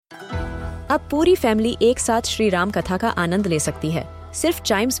अब पूरी फैमिली एक साथ श्री राम कथा का आनंद ले सकती है सिर्फ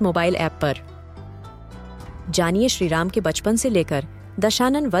चाइम्स मोबाइल ऐप पर। जानिए श्री राम के बचपन से लेकर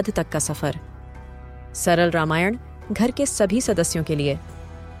दशानन वध तक का सफर। सरल रामायण घर के सभी सदस्यों के लिए।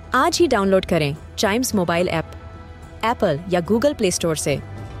 आज ही डाउनलोड करें चाइम्स मोबाइल ऐप एप्पल या गूगल प्ले स्टोर से।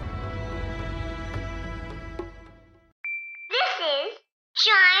 This is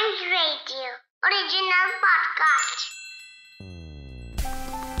Chimes Radio original podcast।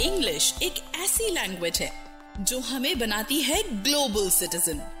 English एक ऐसी लैंग्वेज है जो हमें बनाती है ग्लोबल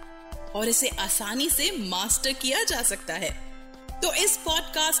सिटीजन और इसे आसानी से मास्टर किया जा सकता है। तो इस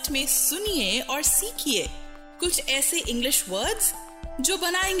पॉडकास्ट में सुनिए और सीखिए कुछ ऐसे इंग्लिश वर्ड्स जो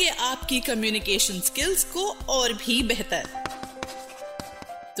बनाएंगे आपकी कम्युनिकेशन स्किल्स को और भी बेहतर।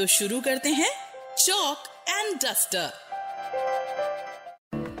 तो शुरू करते हैं चॉक एंड डस्टर।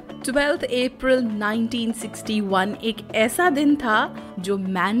 12 अप्रैल 1961 एक ऐसा दिन था जो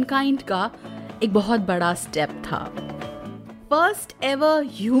मैनकाइंड का एक बहुत बड़ा स्टेप था। First ever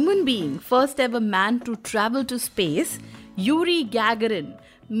human being, first ever man to travel to space, Yuri Gagarin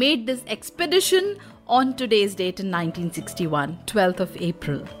made this expedition on today's date in 1961, 12th of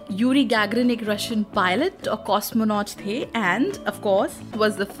April. Yuri Gagarin एक रशियन पायलट और कॉस्मोनॉट थे and of course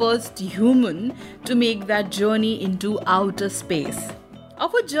was the first human to make that journey into outer space. और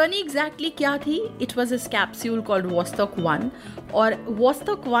वो journey exactly क्या थी? It was इस capsule called Vostok 1 और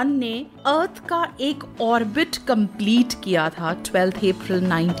Vostok 1 ने अर्थ का एक ऑर्बिट कंप्लीट किया था 12 अप्रैल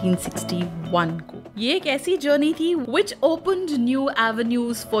 1961 को। ये एक ऐसी जर्नी थी which opened new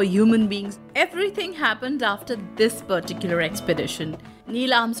avenues for human beings. Everything happened after this particular expedition.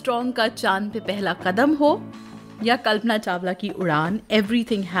 Nil Armstrong का चांद पे पहला कदम हो या कल्पना चावला की उड़ान,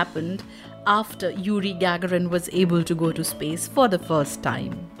 everything happened after Yuri Gagarin was able to go to space for the first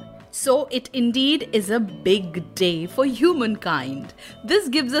time. So it indeed is a big day for humankind. This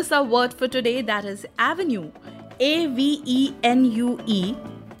gives us our word for today, that is avenue. A-V-E-N-U-E.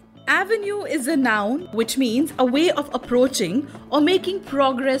 Avenue is a noun which means a way of approaching or making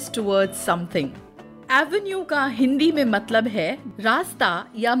progress towards something. Avenue का हिंदी में मतलब है रास्ता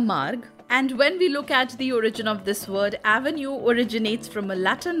या मार्ग. And when we look at the origin of this word, avenue originates from a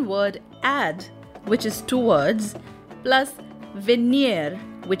Latin word ad, which is towards, plus venire,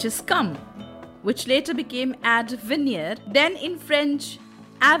 which is come, which later became ad venire, then in French,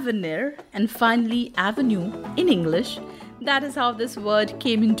 avenir, and finally avenue in English. That is how this word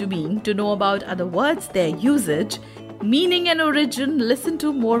came into being. To know about other words, their usage, meaning and origin, listen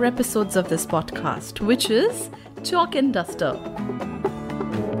to more episodes of this podcast, which is Chalk and Duster.